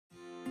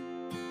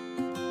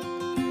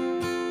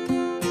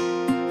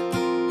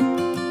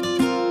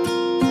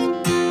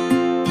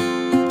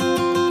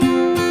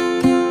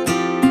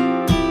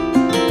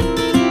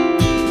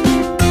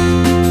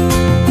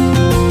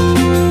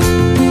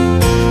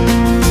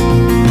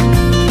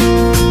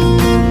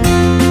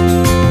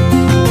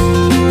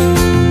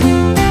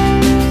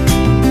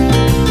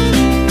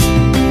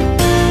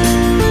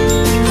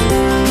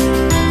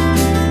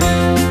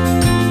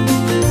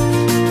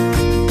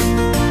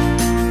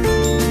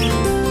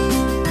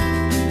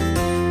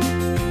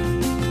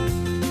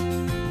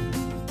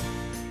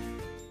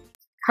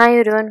Hi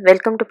everyone,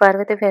 welcome to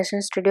Parvati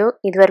fashion studio.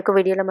 ఇదివరకు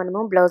వీడియోలో మనము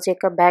బ్లౌజ్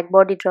యొక్క బ్యాక్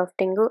బాడీ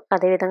డ్రాఫ్టింగ్,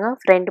 అదేవిధంగా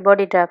ఫ్రంట్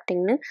బాడీ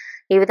డ్రాఫ్టింగ్ను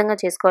ఏ విధంగా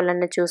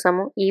చేసుకోవాలని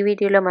చూసాము. ఈ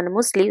వీడియోలో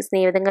మనము స్లీవ్స్ని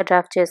ఏ విధంగా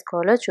డ్రాఫ్ట్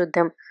చేసుకోవాలో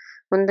చూద్దాం.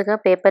 ముందుగా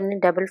పేపర్ని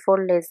డబుల్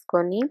ఫోల్డ్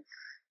వేసుకొని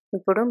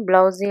ఇప్పుడు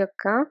బ్లౌజ్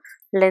యొక్క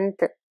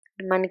లెంత్,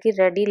 మనకి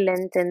రెడీ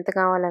లెంత్ ఎంత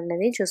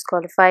కావాలన్నది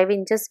చూసుకోవాలి. 5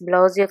 ఇంచెస్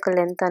బ్లౌజ్ యొక్క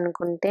లెంత్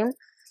అనుకుంటే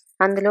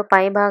అందులో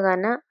పై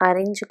భాగాన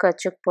అరించు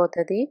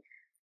ఖర్చుకుపోతుంది.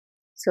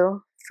 సో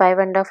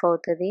 5.5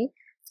 అవుతుంది.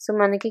 సో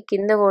మనకి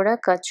కింద కూడా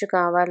ఖర్చు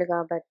కావాలి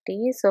కాబట్టి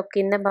సో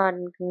కింద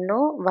భాగంలో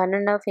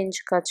 1.5 ఇంచ్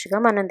ఖర్చుగా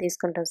మనం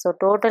తీసుకుంటాం. సో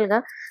టోటల్గా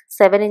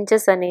 7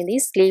 ఇంచెస్ అనేది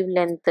sleeve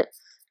length,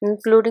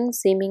 including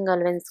seaming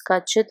allowance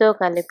ఖర్చుతో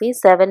కలిపి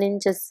 7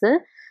 ఇంచెస్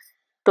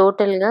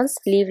టోటల్గా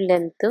స్లీవ్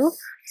లెంత్.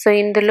 సో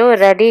ఇందులో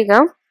రెడీగా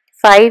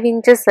 5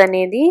 ఇంచెస్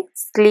అనేది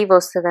స్లీవ్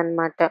వస్తుంది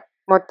అన్నమాట.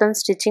 మొత్తం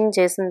స్టిచ్చింగ్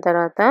చేసిన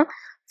తర్వాత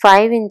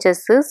 5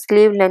 ఇంచెస్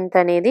స్లీవ్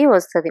లెంత్ అనేది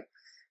వస్తుంది.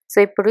 సో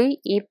ఇప్పుడు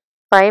ఈ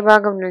పై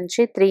భాగం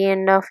నుంచి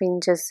 3.5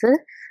 ఇంచెస్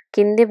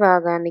కింది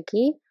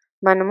భాగానికి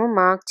మనము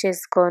మార్క్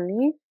చేసుకొని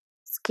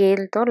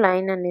స్కేల్తో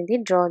లైన్ అనేది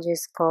డ్రా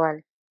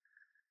చేసుకోవాలి.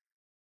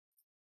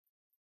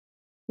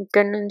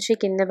 ఇక్కడ నుంచి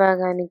కింద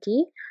భాగానికి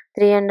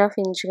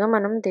 3.5 ఇంచుగా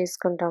మనం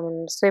తీసుకుంటాము.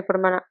 సో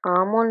ఇప్పుడు మన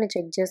ఆమోల్ని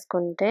చెక్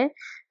చేసుకుంటే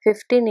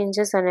 15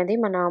 ఇంచెస్ అనేది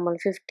మన ఆమోల్.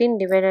 15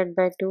 డివైడెడ్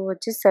బై 2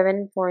 వచ్చి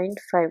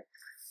 7.5.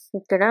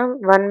 ఇక్కడ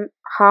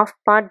 1/2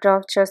 పార్ట్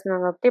డ్రాఫ్ట్ చేస్తున్నాం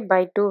కాబట్టి బై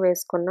 2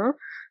 వేసుకున్నాం.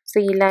 సో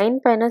ఈ లైన్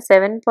పైన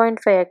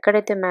 7.5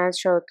 ఎక్కడైతే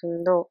మ్యాచ్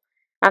అవుతుందో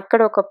అక్కడ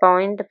ఒక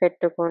పాయింట్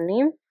పెట్టుకొని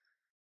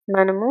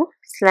మనము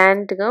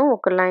స్లాంట్గా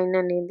ఒక లైన్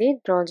అనేది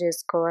డ్రా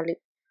చేసుకోవాలి.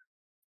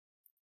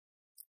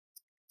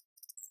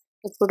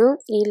 ఇప్పుడు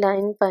ఈ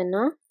లైన్ పైన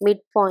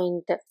మిడ్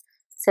పాయింట్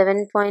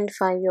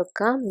 7.5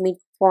 యొక్క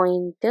మిడ్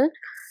పాయింట్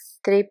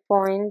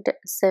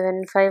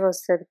 3.75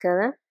 వస్తుంది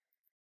కదా.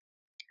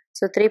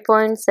 సో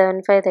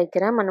 3.75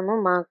 దగ్గర మనము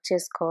మార్క్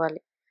చేసుకోవాలి.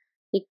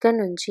 ఇక్కడ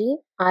నుంచి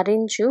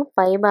అరించు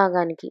పై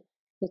భాగానికి,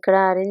 ఇక్కడ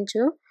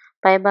అరించు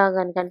పై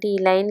భాగానికి అంటే ఈ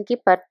లైన్కి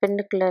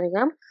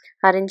పర్పెండిక్యులర్గా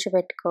అరించు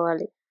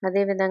పెట్టుకోవాలి.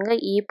 అదేవిధంగా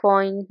ఈ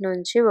పాయింట్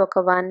నుంచి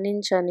ఒక 1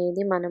 ఇంచ్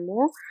అనేది మనము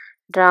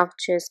డ్రాఫ్ట్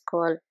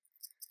చేసుకోవాలి.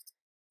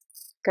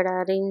 ఇక్కడ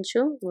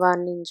అరించు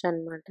 1 ఇంచ్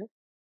అన్నమాట.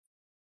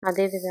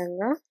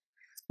 అదేవిధంగా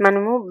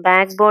మనము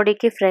బ్యాక్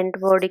బాడీకి ఫ్రంట్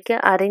బాడీకి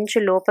అరించు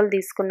లోపల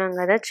తీసుకున్నాం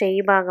కదా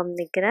చెయ్యి భాగం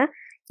దగ్గర,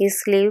 ఈ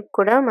స్లీవ్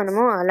కూడా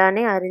మనము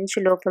అలానే అరించు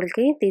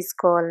లోపలికి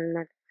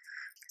తీసుకోవాలన్నమాట.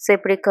 సో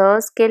ఇప్పుడు ఈ కర్వ్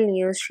స్కేల్ని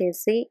యూజ్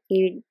చేసి ఈ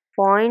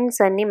పాయింట్స్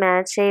అన్నీ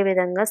మ్యాచ్ అయ్యే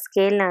విధంగా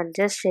స్కేల్ని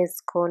అడ్జస్ట్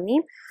చేసుకొని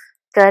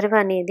కర్వ్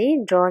అనేది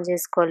డ్రా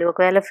చేసుకోవాలి.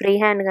 ఒకవేళ ఫ్రీ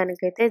హ్యాండ్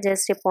కనుకైతే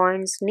జస్ట్ ఈ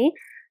పాయింట్స్ని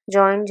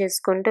జాయిన్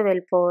చేసుకుంటూ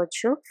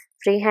వెళ్ళిపోవచ్చు.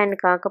 ఫ్రీ హ్యాండ్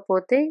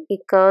కాకపోతే ఈ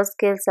కర్వ్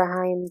స్కేల్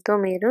సహాయంతో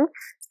మీరు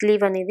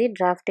స్లీవ్ అనేది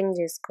డ్రాఫ్టింగ్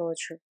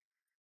చేసుకోవచ్చు.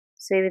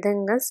 సో ఈ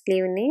విధంగా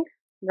స్లీవ్ని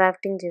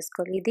డ్రాఫ్టింగ్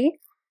చేసుకోవాలి. ఇది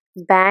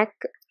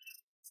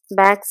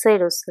బ్యాక్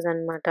సైడ్ వస్తుంది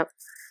అన్నమాట.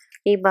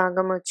 ఈ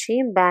భాగం వచ్చి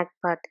బ్యాక్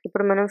పార్ట్.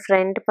 ఇప్పుడు మనం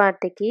ఫ్రంట్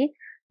పార్ట్కి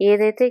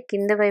ఏదైతే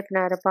కింద వైపున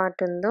అర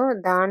పార్ట్ ఉందో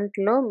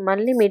దాంట్లో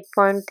మళ్ళీ మిడ్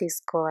పాయింట్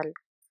తీసుకోవాలి.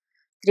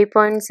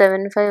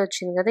 3.75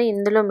 వచ్చింది కదా,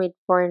 ఇందులో మిడ్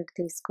పాయింట్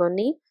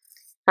తీసుకొని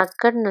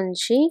అక్కడి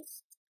నుంచి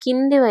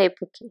కింది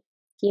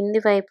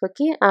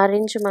వైపుకి 6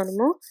 ఇంచ్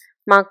మనము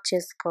మార్క్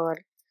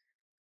చేసుకోవాలి.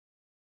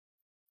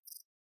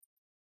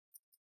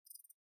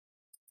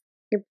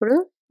 ఇప్పుడు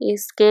ఈ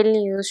స్కేల్ని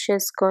యూజ్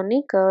చేసుకొని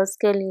కర్వ్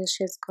స్కేల్ యూజ్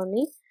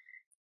చేసుకొని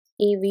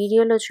ఈ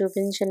వీడియోలో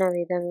చూపించిన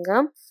విధంగా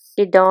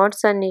ఈ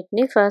డాట్స్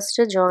అన్నిటిని ఫస్ట్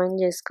జాయిన్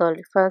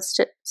చేసుకోవాలి. ఫస్ట్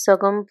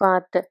సగం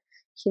పార్ట్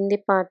కింది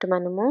పార్ట్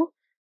మనము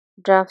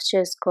డ్రా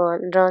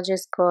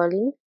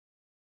చేసుకోవాలి.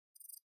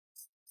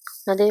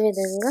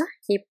 అదేవిధంగా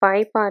ఈ పై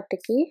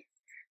పార్ట్కి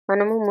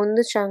మనము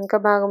ముందు చంక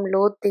భాగం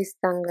లోతు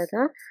తీస్తాం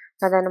కదా,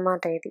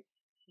 అదనమాట ఇది.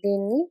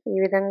 దీన్ని ఈ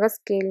విధంగా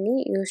స్కేల్ని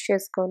యూజ్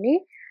చేసుకొని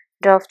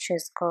డ్రాఫ్ట్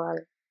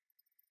చేసుకోవాలి.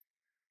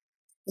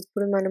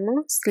 ఇప్పుడు మనము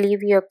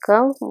స్లీవ్ యొక్క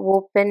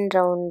open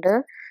round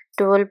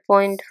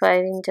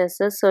 12.5 inches.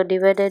 So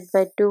divided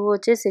by 2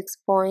 వచ్చి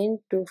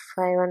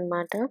 6.25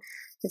 అన్నమాట.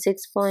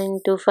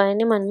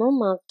 6.25ని మనము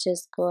మార్క్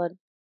చేసుకోవాలి.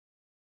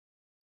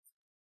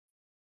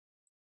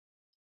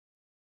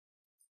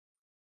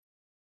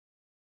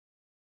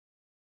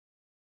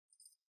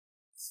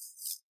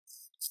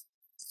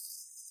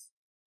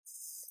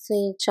 సో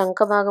ఈ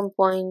చంక భాగం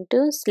పాయింట్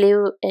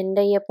స్లీవ్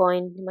ఎండ్ అయ్యే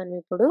పాయింట్ని మనం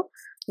ఇప్పుడు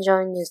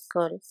జాయిన్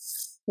చేసుకోవాలి.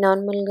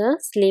 నార్మల్గా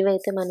స్లీవ్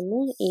అయితే మనము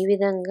ఈ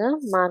విధంగా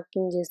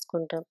మార్కింగ్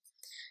చేసుకుంటాం,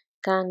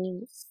 కానీ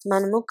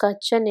మనము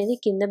ఖర్చు అనేది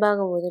కింద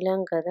భాగం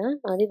వదిలాం కదా,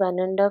 అది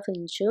 1.5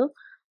 ఇంచు.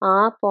 ఆ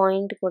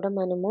పాయింట్ కూడా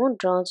మనము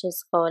డ్రా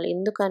చేసుకోవాలి.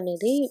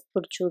 ఎందుకనేది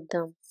ఇప్పుడు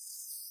చూద్దాం.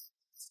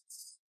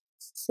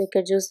 సో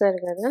ఇక్కడ చూసారు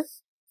కదా,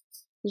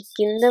 ఈ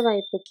కింద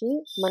వైపుకి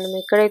మనం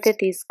ఎక్కడైతే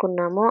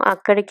తీసుకున్నామో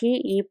అక్కడికి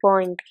ఈ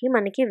పాయింట్కి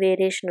మనకి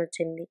వేరియేషన్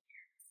వచ్చింది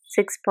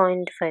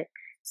 6.5.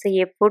 సో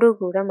ఎప్పుడు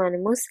కూడా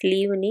మనము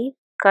స్లీవ్ని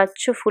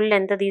ఖర్చు ఫుల్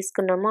ఎంత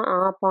తీసుకున్నామో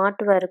ఆ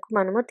పార్ట్ వరకు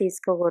మనము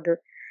తీసుకోకూడదు.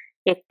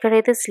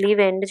 ఎక్కడైతే స్లీవ్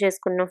ఎండ్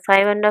చేసుకున్నాం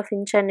 5.5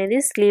 ఇంచ్ అనేది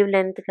స్లీవ్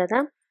లెంత్ కదా,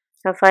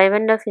 ఆ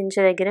 5.5 ఇంచ్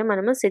దగ్గర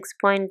మనము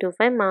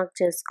 6.25 మార్క్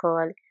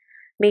చేసుకోవాలి.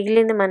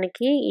 మిగిలింది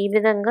మనకి ఈ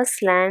విధంగా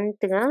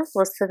స్లాంట్‌గా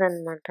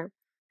వస్తదనమాట.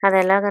 అది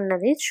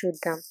ఎలాగన్నది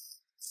చూద్దాం.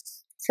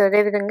 సో, అదే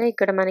విధంగా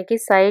ఇక్కడ మనకి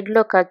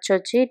సైడ్‌లో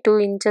ఖర్చొచ్చి 2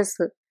 ఇంచెస్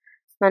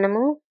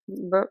మనము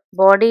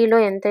బాడీలో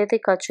ఎంతైతే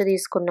ఖర్చు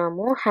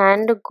తీసుకున్నామో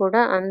హ్యాండ్‌కి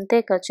కూడా అంతే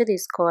ఖర్చు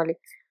తీసుకోవాలి.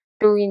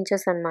 2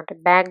 ఇంచెస్ అన్నమాట.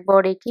 బ్యాక్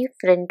బాడీకి,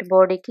 ఫ్రంట్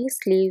బాడీకి,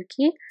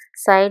 స్లీవ్‌కి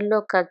సైడ్‌లో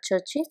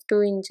ఖర్చొచ్చి 2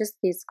 ఇంచెస్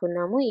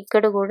తీసుకున్నాము.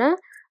 ఇక్కడ కూడా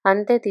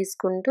అంతే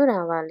తీసుకుంటూ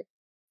రావాలి.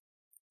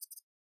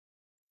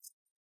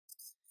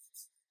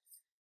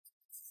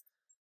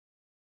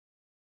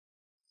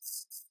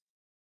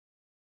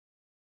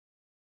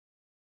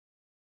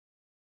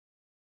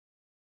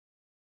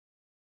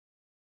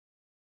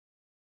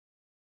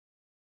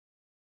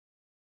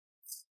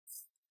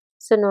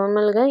 సో,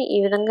 నార్మల్‌గా ఈ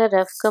విధంగా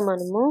రఫ్‌గా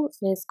మనము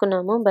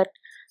వేసుకున్నాము. బట్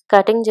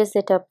కటింగ్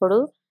చేసేటప్పుడు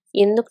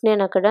ఎందుకు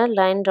నేనక్కడ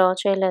లైన్ డ్రా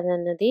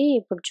చేయలేదన్నది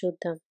ఇప్పుడు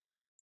చూద్దాం.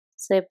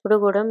 సో, ఎప్పుడు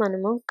గూడా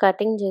మనము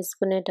కటింగ్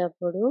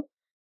చేసుకునేటప్పుడు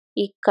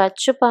ఈ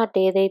ఖర్చు పార్ట్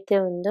ఏదైతే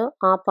ఉందో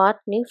ఆ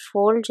పార్ట్‌ని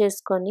ఫోల్డ్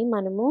చేసుకొని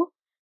మనము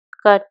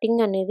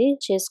కటింగ్ అనేది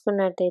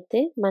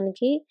చేసుకున్నట్టయితే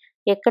మనకి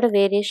ఎక్కడ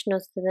వేరియేషన్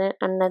వస్తది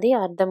అన్నది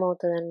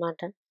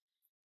అర్థమవుతదనమాట.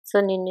 సో,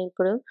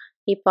 నేనిప్పుడు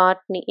ఈ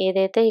పార్ట్‌ని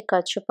ఏదైతే ఈ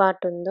ఖర్చు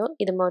పార్ట్ ఉందో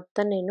ఇది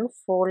మొత్తం నేను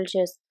ఫోల్డ్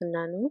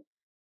చేస్తున్నాను.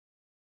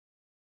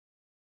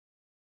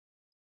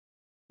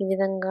 ఈ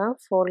విధంగా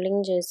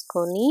ఫోల్డింగ్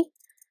చేసుకొని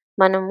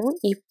మనము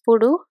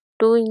ఇప్పుడు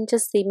 2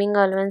 ఇంచెస్ సీమింగ్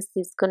అలవెన్స్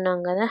తీసుకున్నాం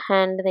గదా!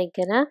 హ్యాండ్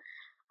దగ్గర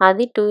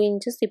అది 2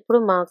 ఇంచెస్ ఇప్పుడు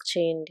మార్క్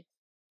చేయండి.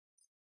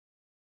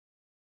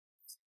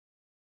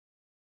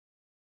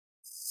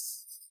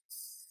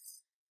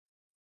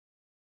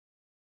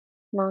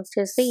 మార్క్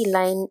చేసి ఈ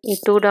లైన్ ఈ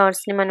 2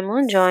 డాట్స్‌ని మనము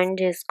జాయిన్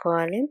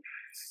జేసుకోవాలి.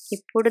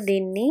 ఇప్పుడు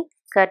దీన్ని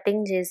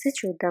కటింగ్ జేసి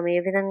చూద్దాం ఏ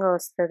విధంగా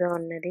వస్తదో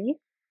అన్నది.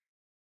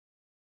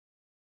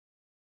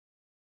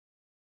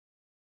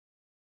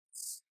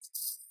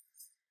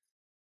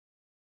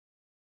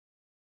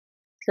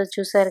 సో,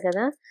 చూసారు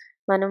కదా!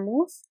 మనము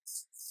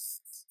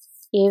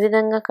ఏ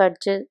విధంగా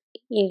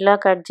ఇలా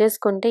కట్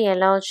చేసుకుంటే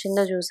ఎలా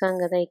వచ్చిందో చూసాం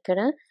గదా ఇక్కడ.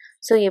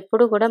 సో,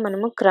 ఎప్పుడు కూడా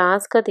మనము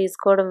క్రాస్‌గా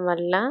తీసుకోవడం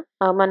వల్ల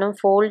మనం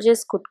ఫోల్డ్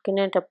చేసి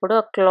కుట్టుకునేటప్పుడు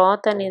ఆ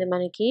క్లాత్ అనేది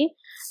మనకి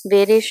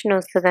వేరియేషన్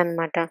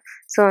వస్తదనమాట.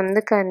 సో,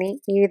 అందుకని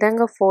ఈ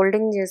విధంగా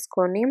ఫోల్డింగ్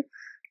చేసుకొని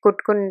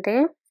కుట్టుకుంటే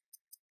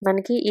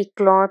మనకి ఈ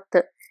క్లాత్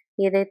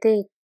ఏదైతే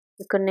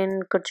నేను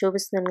ఇక్కడ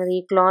చూపిస్తున్నాను కదా!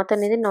 ఈ క్లాత్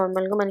అనేది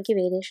నార్మల్‌గా మనకి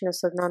వేరియేషన్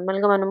వస్తది.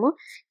 నార్మల్‌గా మనము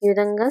ఈ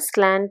విధంగా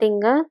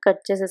స్లాంటింగ్‌గా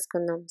కట్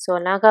చేసేసుకుందాం. సో,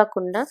 అలా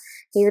కాకుండా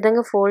ఈ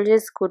విధంగా ఫోల్డ్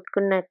చేసి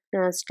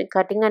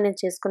కటింగ్ అనేది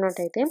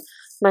చేసుకున్నట్టయితే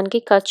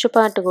మనకి ఖర్చు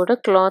పార్ట్ కూడా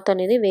క్లాత్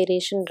అనేది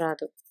వేరియేషన్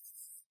రాదు.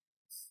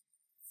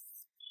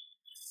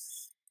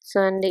 సో,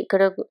 అండ్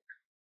ఇక్కడ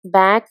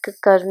బ్యాక్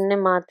కర్వ్‌ని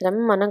మాత్రం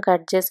మనం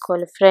కట్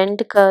చేసుకోవాలి.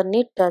 ఫ్రంట్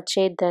కర్వ్‌ని టచ్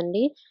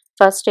చేయొద్దండి.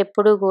 ఫస్ట్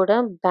ఎప్పుడు కూడా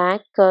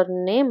బ్యాక్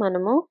కర్వ్‌నే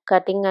మనము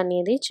కటింగ్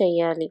అనేది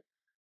చేయాలి.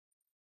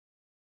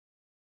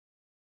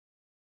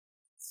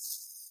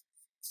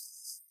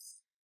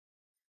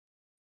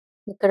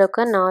 ఇక్కడ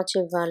ఒక నాచ్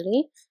ఇవ్వాలి.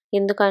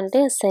 ఎందుకంటే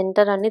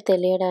సెంటర్ అని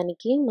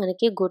తెలియడానికి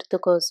మనకి గుర్తు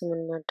కోసం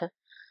అన్నమాట.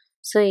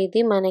 సో,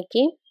 ఇది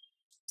మనకి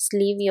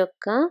స్లీవ్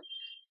యొక్క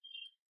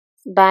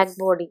బ్యాక్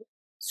బాడీ.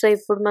 సో,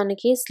 ఇప్పుడు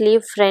మనకి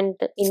స్లీవ్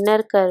ఫ్రంట్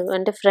ఇన్నర్ కర్వ్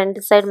అంటే ఫ్రంట్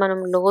సైడ్ మనం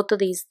లోతు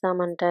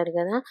తీస్తామంటారు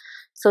గదా!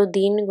 సో,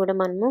 దీన్ని గూడా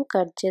మనము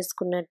కట్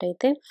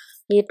చేసుకున్నట్టయితే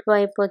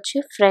ఇటువైపు వచ్చి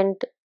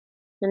ఫ్రంట్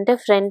అంటే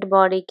ఫ్రంట్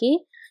బాడీకి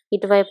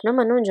ఇటువైపున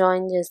మనం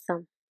జాయిన్ చేస్తాం.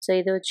 సో,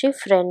 ఇది వచ్చి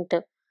ఫ్రంట్.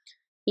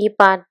 ఈ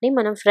పార్ట్‌ని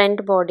మనం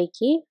ఫ్రంట్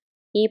బాడీకి,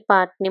 ఈ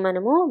పార్ట్‌ని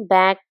మనము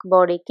బ్యాక్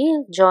బాడీకి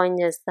జాయిన్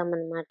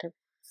చేస్తామన్నమాట.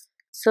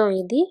 సో,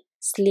 ఇది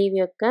స్లీవ్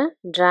యొక్క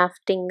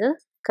డ్రాఫ్టింగ్,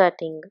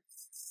 కటింగ్.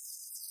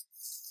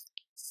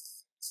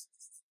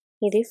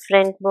 ఇది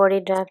ఫ్రంట్ బాడీ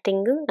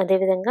డ్రాఫ్టింగ్,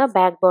 అదేవిధంగా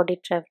బ్యాక్ బాడీ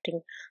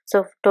డ్రాఫ్టింగ్. సో,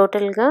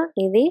 టోటల్‌గా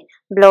ఇది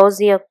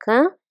బ్లౌజ్ యొక్క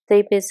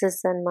 3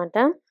 పీసెస్ అన్నమాట.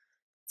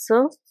 సో,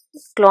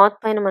 క్లాత్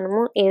పైన మనము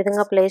ఏ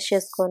విధంగా ప్లేస్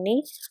చేసుకొని,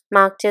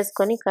 మార్క్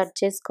చేసుకొని కట్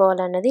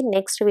చేసుకోవాలన్నది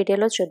నెక్స్ట్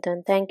వీడియోలో చూద్దాం.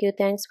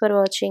 Thanks for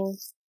watching.